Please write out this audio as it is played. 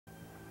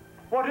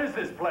What is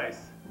this place?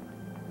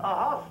 A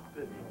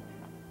hospital.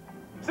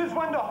 Since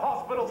when do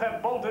hospitals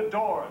have bolted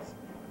doors?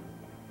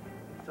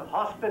 It's a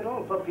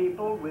hospital for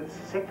people with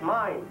sick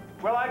minds.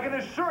 Well, I can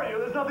assure you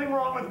there's nothing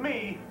wrong with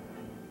me.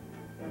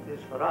 It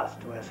is for us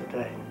to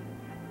ascertain.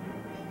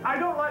 I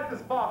don't like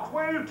this box.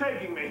 Where are you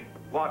taking me?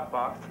 What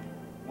box?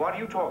 What are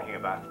you talking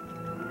about?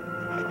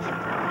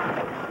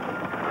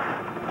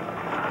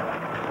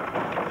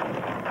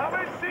 Come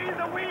and see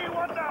the wee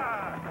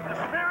wonder, the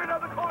spirit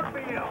of the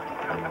cornfield.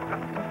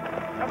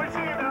 Come and see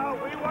now,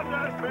 wee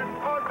wonder, spirit of the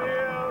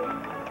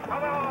cornfield.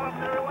 Come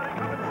on, everybody,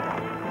 come and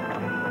see.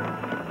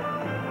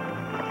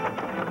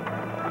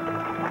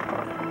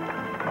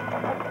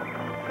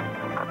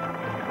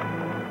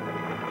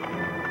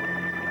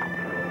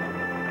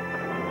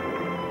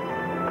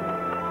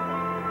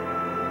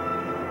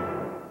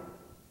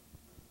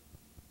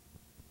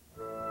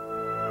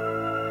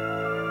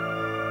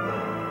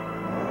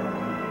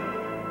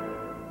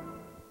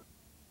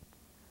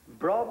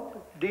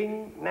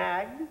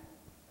 Brobdingnag?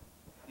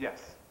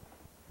 Yes.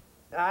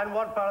 And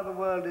what part of the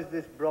world is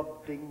this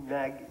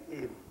Brobdingnag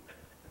in?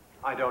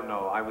 I don't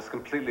know. I was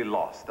completely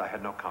lost. I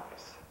had no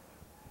compass.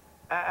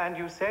 And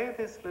you say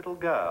this little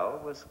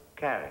girl was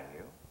carrying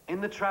you?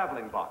 In the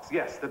traveling box,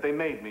 yes, that they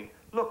made me.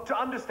 Look, to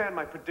understand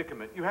my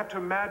predicament, you have to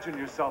imagine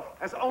yourself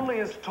as only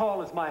as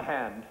tall as my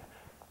hand.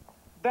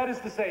 That is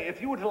to say,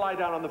 if you were to lie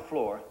down on the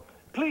floor,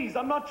 please,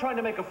 I'm not trying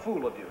to make a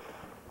fool of you.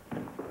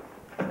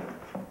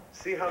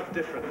 See how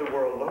different the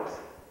world looks?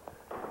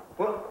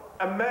 Well,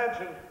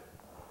 imagine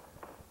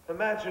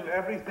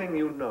everything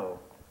you know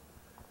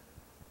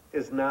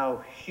is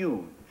now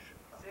huge,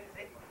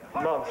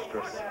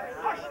 monstrous.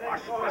 Hush,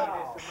 hush,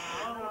 hush.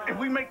 If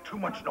we make too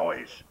much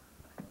noise,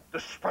 the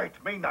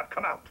sprite may not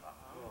come out.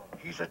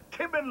 He's a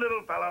timid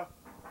little fella.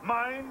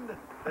 Mind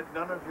that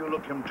none of you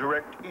look him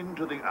direct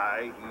into the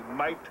eye. He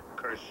might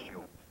curse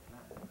you.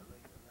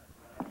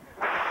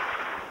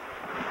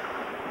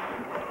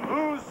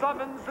 Who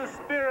summons the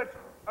spirit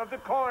of the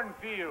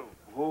cornfield?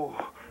 Oh,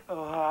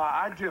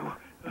 I do.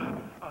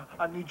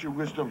 I need your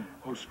wisdom,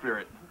 oh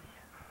spirit.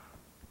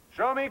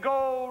 Show me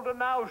gold, and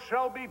thou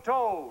shalt be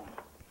told.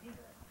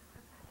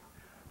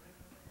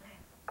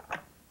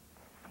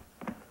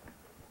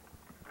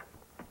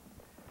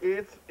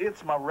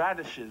 It's my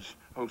radishes,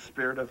 oh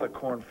spirit of the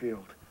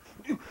cornfield.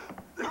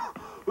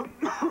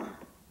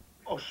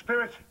 Oh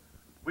spirit,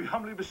 we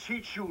humbly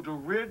beseech you to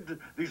rid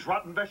these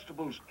rotten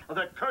vegetables of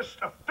their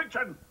cursed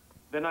affliction.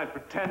 Then I'd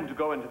pretend to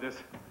go into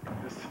this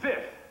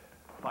fit,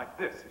 like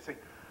this, you see.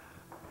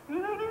 The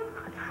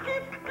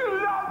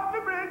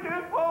bridge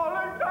is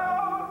falling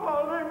down,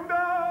 falling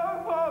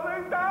down,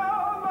 falling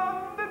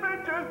down, the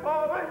bridge is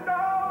falling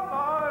down,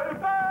 my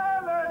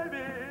fair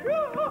lady.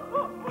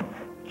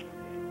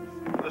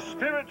 The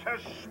spirit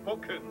has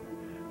spoken.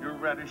 Your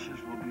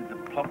radishes will be the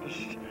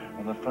plumpest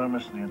and the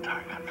firmest in the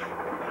entire country.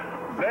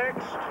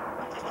 Next.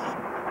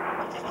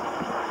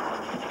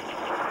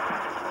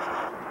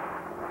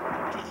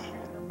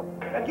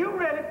 And you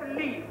really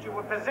believed you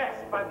were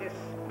possessed by this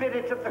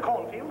spirit of the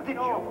cornfield, did you?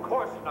 No, of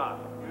course not.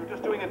 We were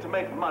just doing it to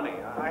make money.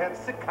 I had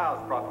sick cows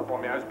brought before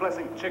me. I was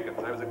blessing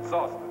chickens. I was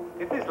exhausted.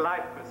 If his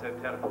life was so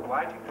terrible,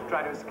 why did you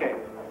try to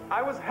escape?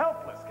 I was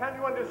helpless. Can't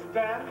you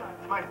understand?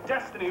 My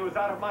destiny was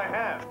out of my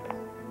hands.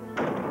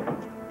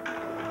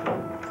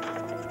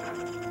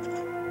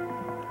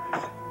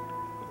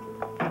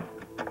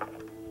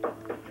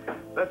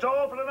 That's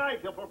all for tonight.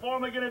 He'll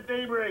perform again at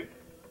daybreak.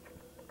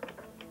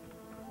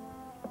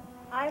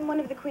 I'm one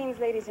of the Queen's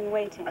ladies in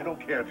waiting. I don't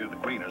care if you're the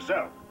queen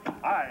herself.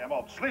 I am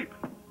off sleep.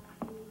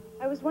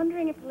 I was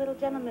wondering if the little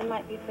gentleman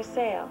might be for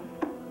sale.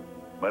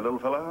 My little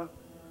fella?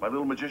 My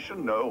little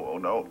magician? No, oh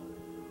no.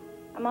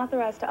 I'm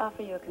authorized to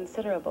offer you a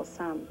considerable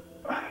sum.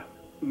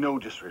 No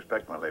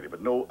disrespect, my lady,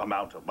 but no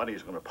amount of money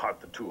is going to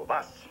part the two of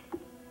us.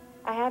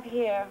 I have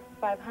here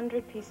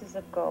 500 pieces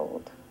of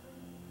gold.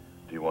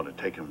 Do you want to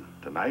take him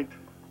tonight?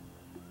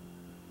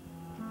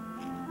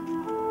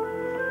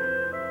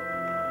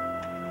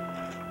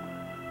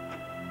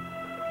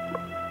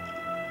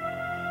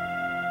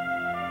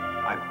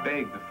 I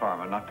begged the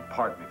farmer not to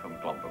part me from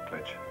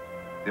Glumboklitch,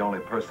 the only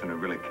person who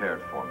really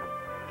cared for me.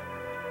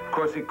 Of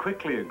course, he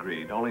quickly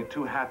agreed, only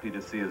too happy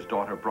to see his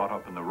daughter brought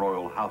up in the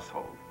royal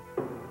household.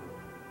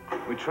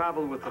 We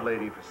traveled with the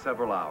lady for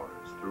several hours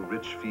through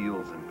rich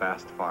fields and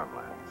vast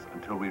farmlands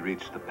until we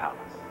reached the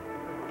palace.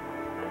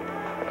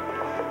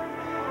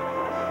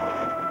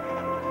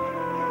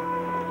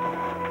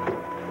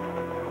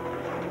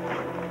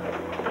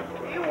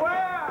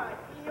 Beware,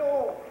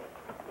 you,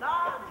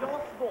 large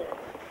or small.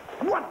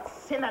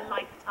 Once in a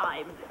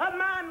lifetime, a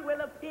man will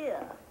appear,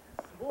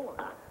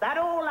 smaller than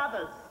all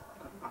others.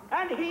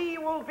 And he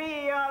will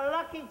be a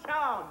lucky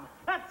charm,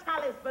 a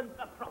talisman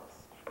for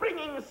crops,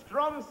 bringing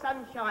strong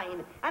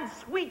sunshine and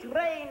sweet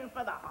rain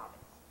for the harvest.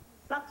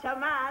 Such a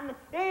man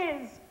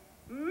is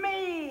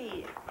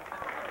me.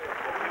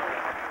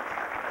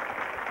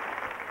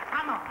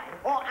 Am I,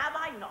 or am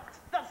I not,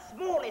 the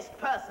smallest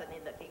person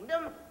in the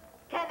kingdom?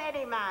 Can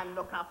any man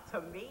look up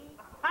to me?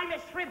 I'm a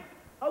shrimp,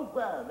 a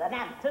worm, an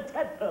ant, a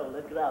tadpole,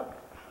 a grub.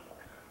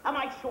 Am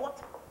I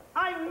short?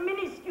 I'm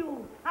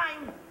minuscule.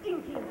 I'm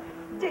dinky,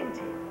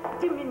 dainty,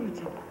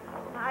 diminutive.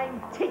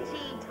 I'm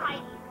titty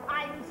tiny.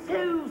 I'm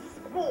so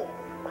small.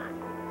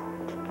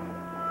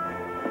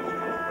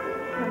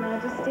 Your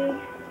Majesty.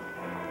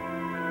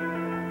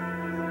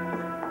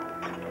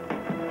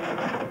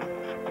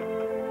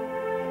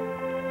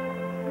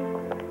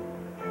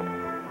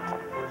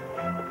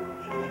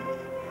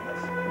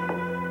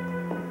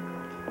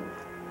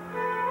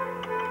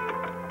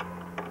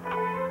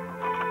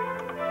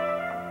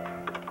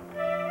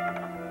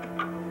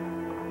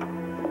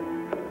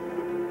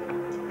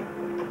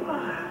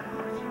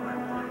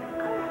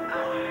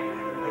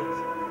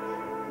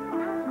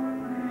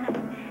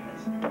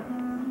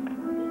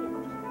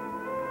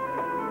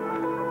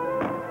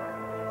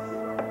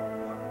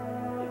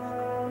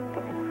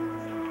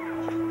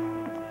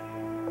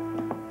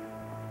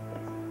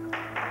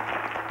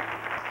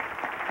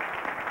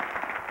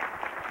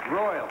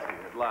 Royalty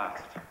at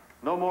last.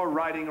 No more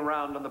riding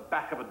around on the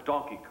back of a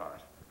donkey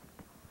cart.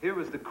 Here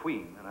was the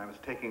Queen, and I was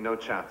taking no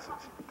chances.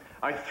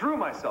 I threw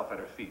myself at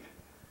her feet,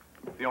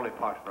 the only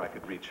part of her I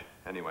could reach,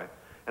 anyway,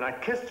 and I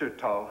kissed her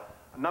toe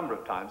a number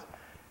of times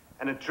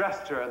and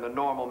addressed her in the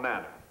normal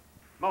manner.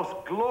 Most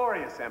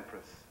glorious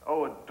Empress,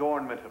 oh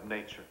adornment of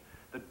nature,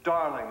 the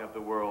darling of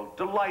the world,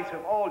 delight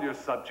of all your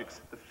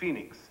subjects, the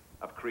phoenix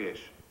of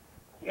creation.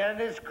 And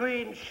this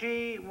queen,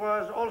 she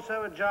was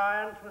also a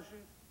giant, was she?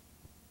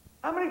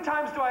 How many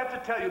times do I have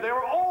to tell you? They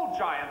were all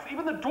giants.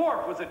 Even the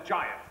dwarf was a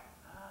giant.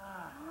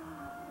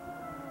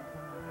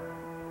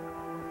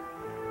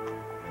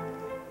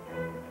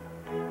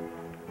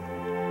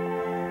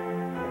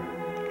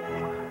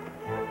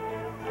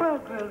 Well,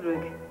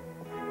 Gulliver,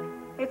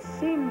 it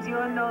seems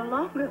you're no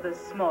longer the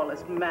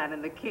smallest man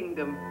in the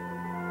kingdom.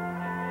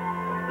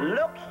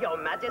 Look, Your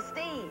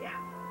Majesty.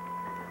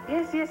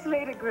 Yes,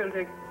 Lady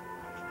Gulliver.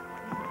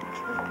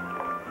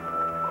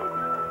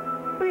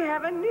 We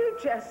have a new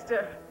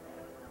jester.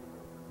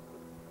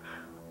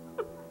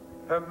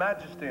 Her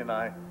Majesty and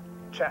I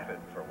chatted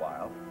for a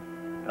while,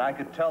 and I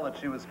could tell that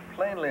she was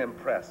plainly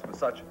impressed with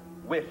such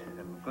wit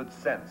and good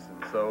sense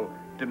in so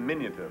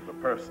diminutive a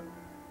person.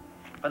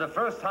 For the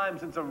first time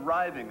since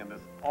arriving in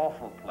this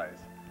awful place,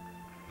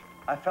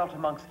 I felt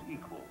amongst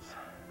equals,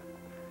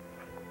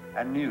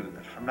 and knew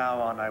that from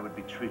now on I would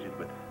be treated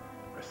with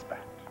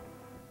respect.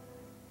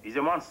 He's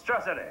a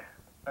monstrosity.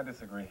 I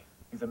disagree.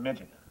 He's a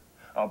midget,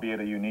 albeit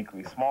a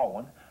uniquely small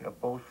one. You're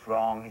both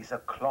wrong. He's a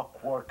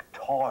clockwork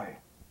toy.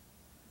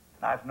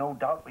 And I've no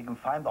doubt we can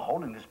find the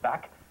hole in his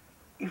back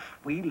if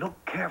we look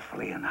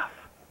carefully enough.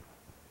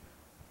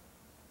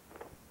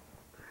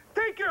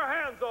 Take your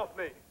hands off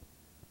me!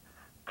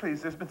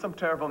 Please, there's been some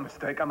terrible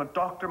mistake. I'm a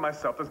doctor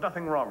myself. There's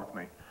nothing wrong with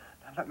me.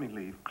 Now, let me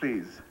leave,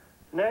 please.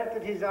 Note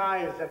that his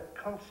eyes are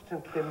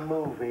constantly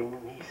moving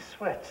and he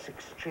sweats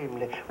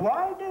extremely.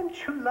 Why don't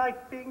you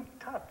like being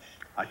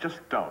touched? I just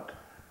don't.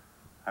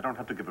 I don't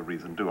have to give a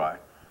reason, do I?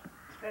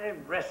 He's very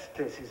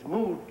restless. His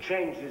mood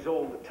changes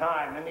all the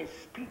time, and his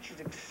speech is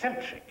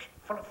eccentric,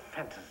 full of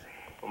fantasy.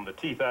 From the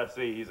teeth I'd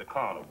say he's a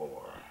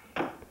carnivore.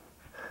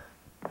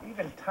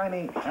 Even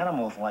tiny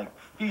animals like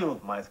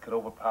field mice could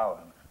overpower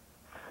him.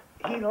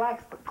 He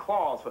lacks the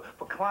claws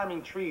for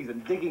climbing trees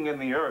and digging in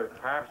the earth.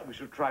 Perhaps we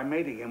should try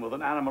mating him with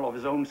an animal of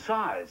his own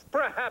size.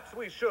 Perhaps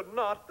we should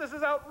not. This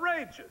is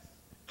outrageous.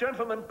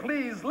 Gentlemen,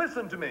 please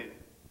listen to me.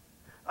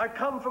 I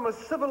come from a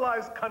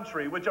civilized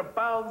country which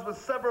abounds with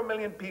several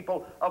million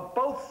people of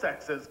both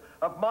sexes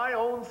of my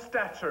own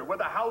stature, where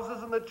the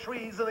houses and the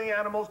trees and the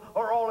animals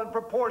are all in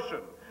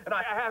proportion. And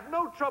I have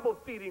no trouble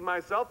feeding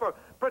myself or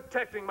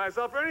protecting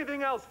myself or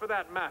anything else for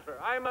that matter.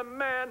 I am a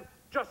man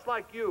just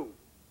like you.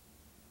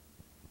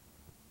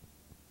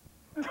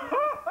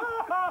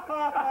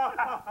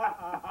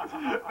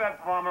 That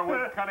farmer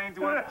was cunning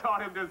to have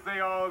taught him to say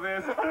all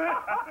this.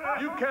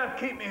 You can't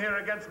keep me here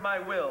against my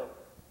will.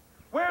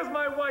 Where's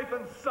my wife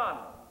and son?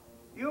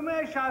 You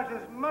may shout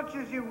as much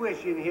as you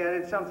wish in here.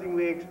 It's something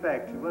we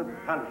expect. You won't be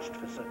punished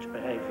for such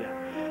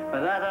behavior.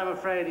 But that, I'm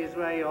afraid, is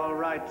where your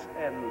rights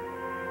end.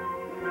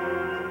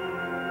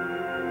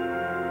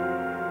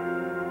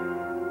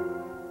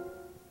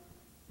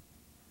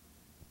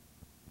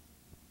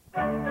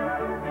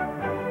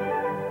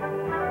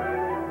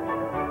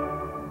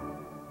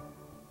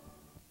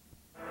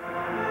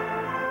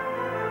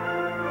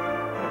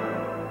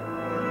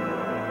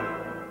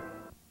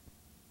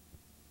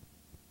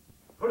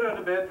 Put her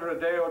to bed for a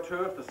day or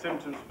two if the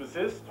symptoms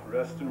persist.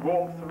 Rest and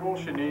warmth are all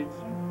she needs.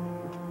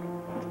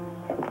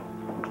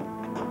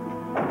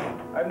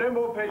 I have no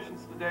more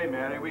patients today,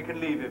 Mary. We can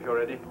leave if you're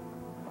ready.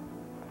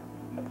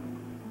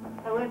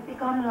 I won't be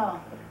gone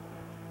long.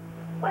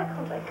 Why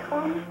can't I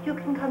come? You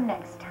can come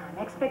next time.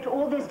 I expect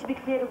all this to be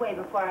cleared away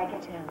before I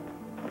get home.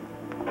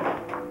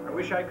 I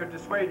wish I could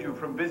dissuade you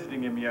from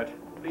visiting him yet.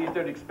 Please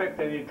don't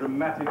expect any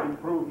dramatic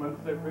improvement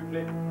so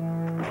quickly.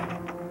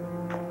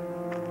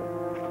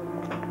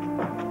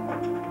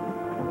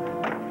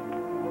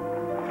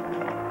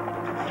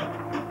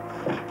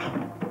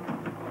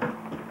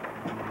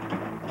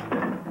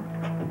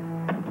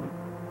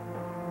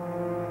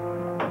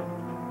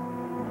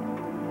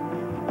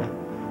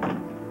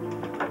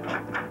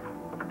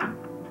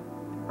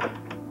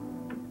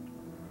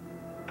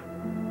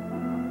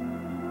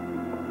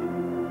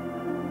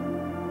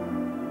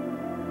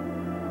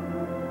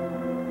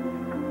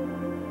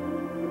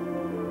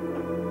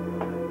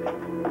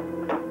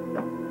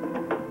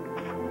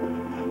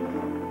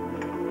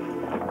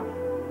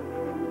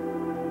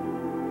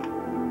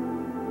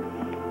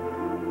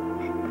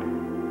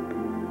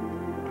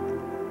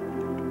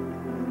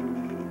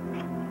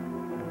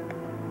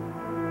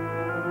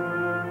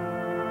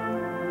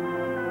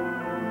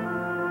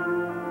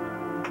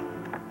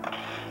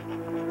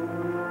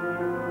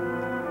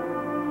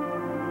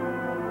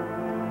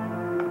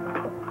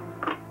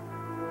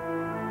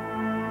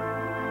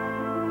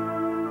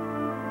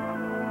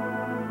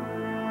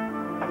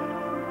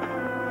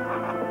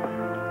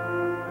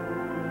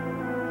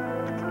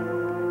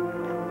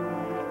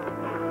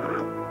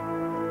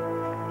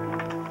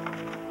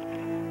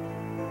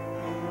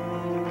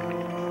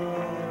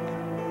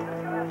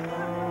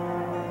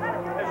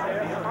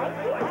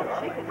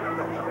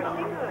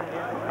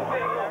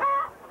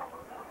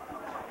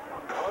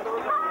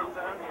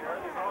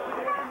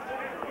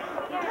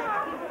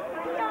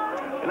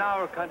 In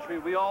our country,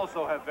 we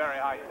also have very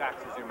high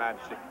taxes, Your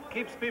Majesty.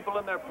 Keeps people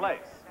in their place.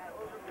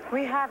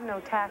 We have no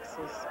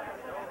taxes.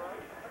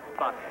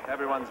 But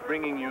everyone's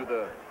bringing you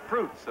the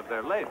fruits of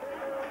their labor.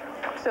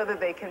 So that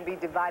they can be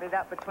divided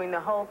up between the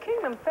whole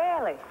kingdom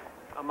fairly.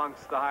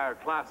 Amongst the higher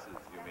classes,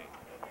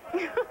 you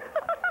mean?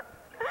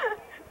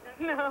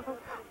 No,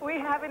 we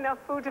have enough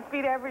food to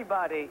feed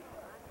everybody.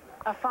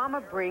 A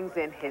farmer brings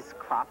in his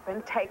crop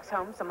and takes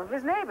home some of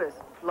his neighbors.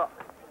 Look,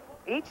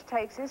 each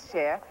takes his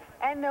share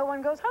and no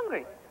one goes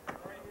hungry.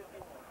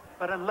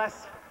 But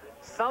unless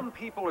some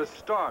people are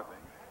starving,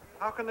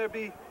 how can there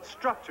be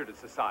structure to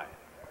society?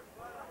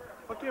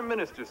 What do your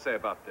ministers say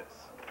about this?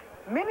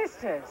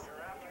 Ministers?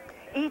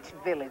 Each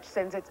village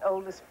sends its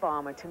oldest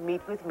farmer to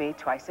meet with me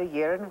twice a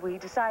year, and we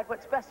decide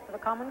what's best for the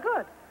common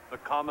good. The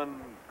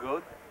common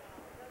good?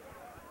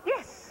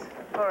 Yes.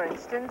 For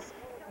instance,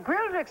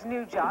 Grildrick's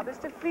new job is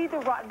to feed the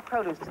rotten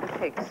produce to the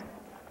pigs.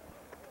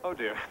 Oh,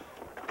 dear.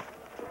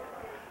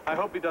 I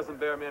hope he doesn't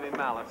bear me any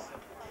malice.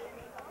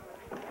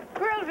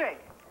 Grildrick!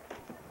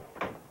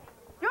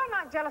 You're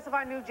not jealous of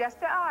our new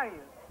jester, are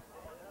you?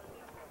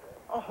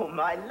 Oh,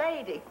 my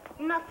lady,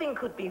 nothing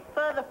could be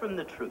further from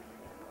the truth.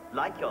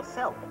 Like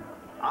yourself,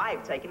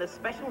 I've taken a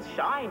special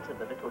shine to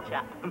the little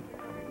chap.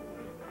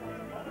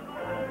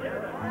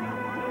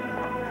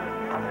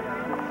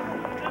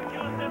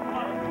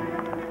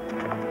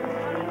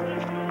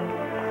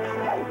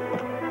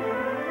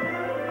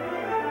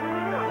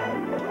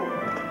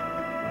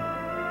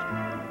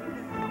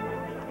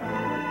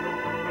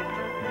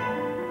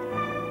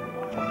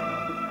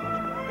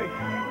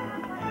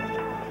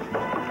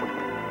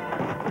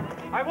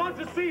 I want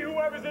to see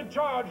whoever's in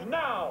charge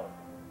now.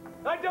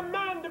 I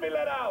demand to be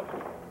let out.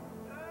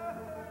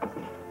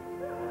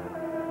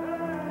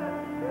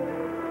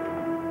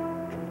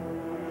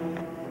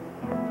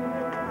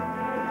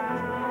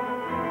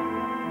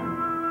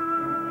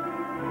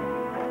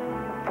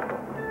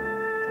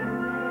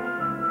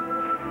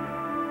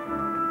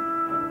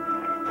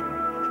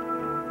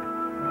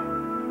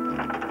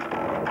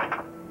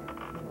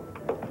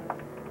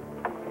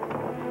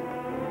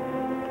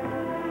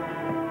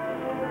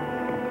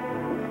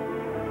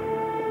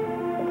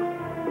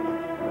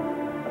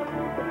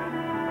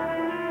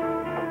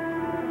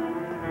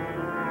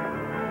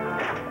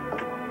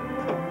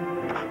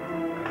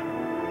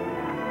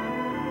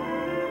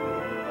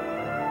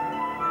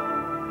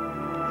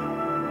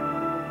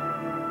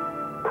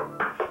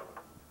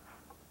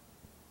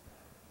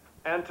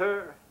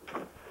 Enter.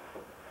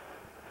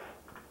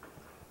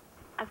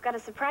 I've got a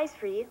surprise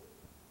for you.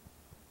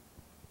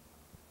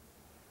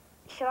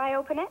 Shall I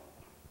open it?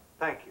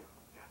 Thank you.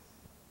 Yes.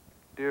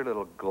 Dear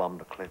little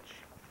Glumdaclitch.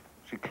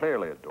 She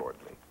clearly adored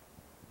me.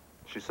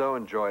 She so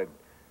enjoyed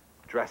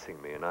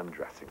dressing me and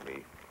undressing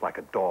me like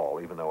a doll,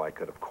 even though I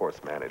could, of course,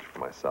 manage for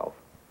myself.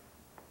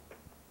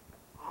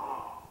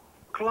 Oh,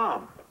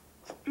 Glum.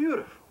 It's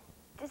beautiful.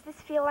 Does this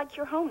feel like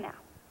your home now?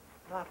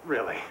 Not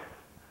really.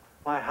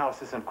 My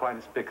house isn't quite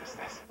as big as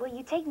this. Will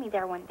you take me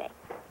there one day?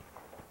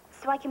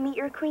 So I can meet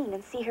your queen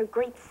and see her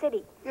great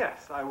city?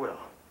 Yes, I will.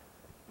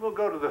 We'll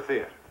go to the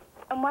theater.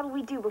 And what'll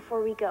we do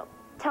before we go?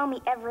 Tell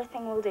me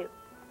everything we'll do.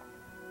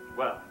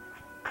 Well,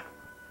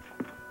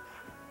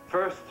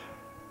 first,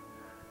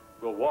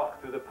 we'll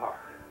walk through the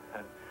park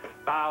and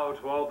bow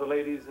to all the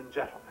ladies and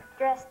gentlemen.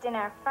 Dressed in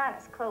our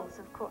finest clothes,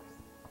 of course.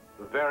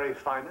 The very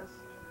finest.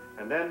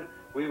 And then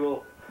we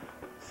will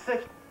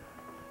sit.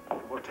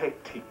 We'll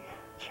take tea.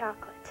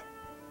 Chocolate.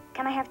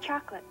 Can I have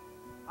chocolate?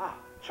 Ah,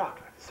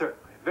 chocolate,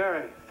 certainly.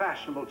 Very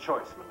fashionable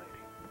choice, my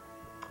lady.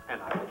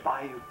 And I will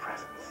buy you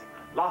presents.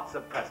 Lots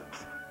of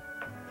presents.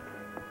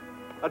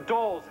 A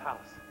doll's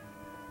house.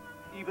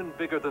 Even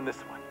bigger than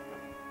this one.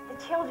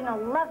 The children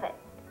will love it.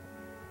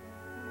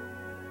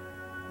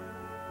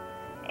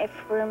 If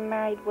we're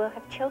married, we'll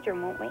have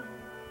children, won't we?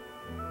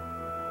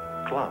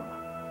 Glum,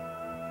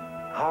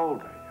 how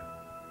old are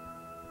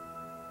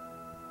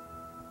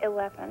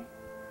 11.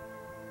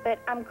 But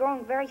I'm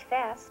growing very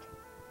fast.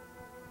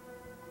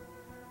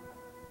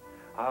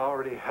 I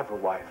already have a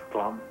wife,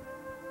 Glum.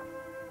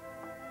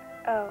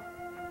 Oh.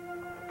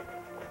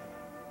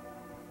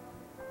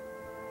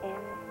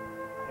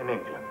 In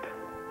England.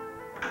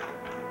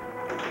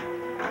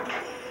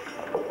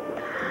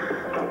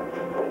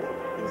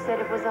 You said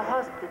it was a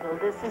hospital.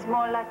 This is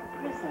more like a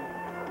prison.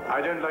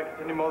 I don't like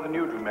it any more than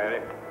you do,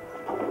 Mary.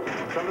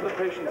 Some of the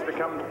patients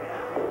become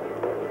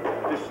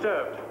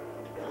disturbed.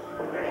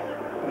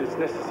 And it's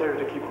necessary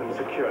to keep them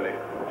securely.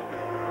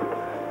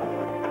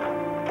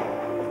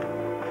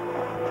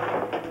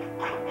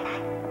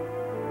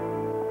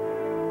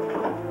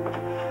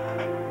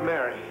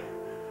 Mary,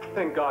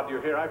 thank God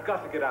you're here. I've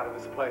got to get out of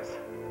this place.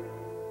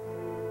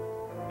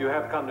 You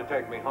have come to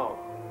take me home.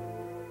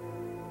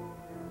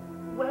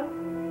 Well,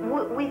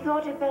 we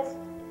thought it best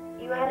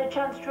you had a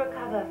chance to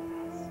recover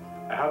first.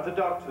 Have the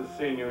doctors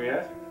seen you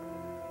yet?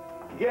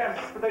 Yes,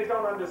 but they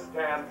don't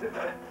understand.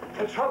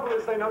 The trouble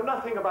is they know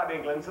nothing about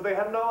England, so they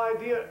have no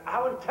idea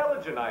how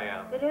intelligent I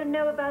am. They don't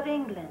know about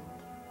England.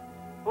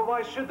 Well,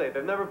 why should they?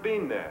 They've never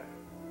been there.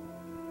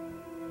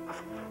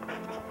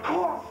 Of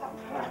course!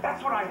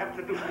 That's what I have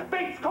to do.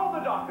 Bates, call the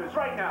doctors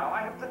right now.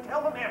 I have to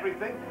tell them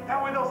everything.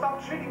 That way they'll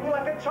stop treating me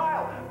like a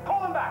child.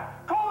 Call them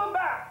back! Call them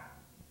back!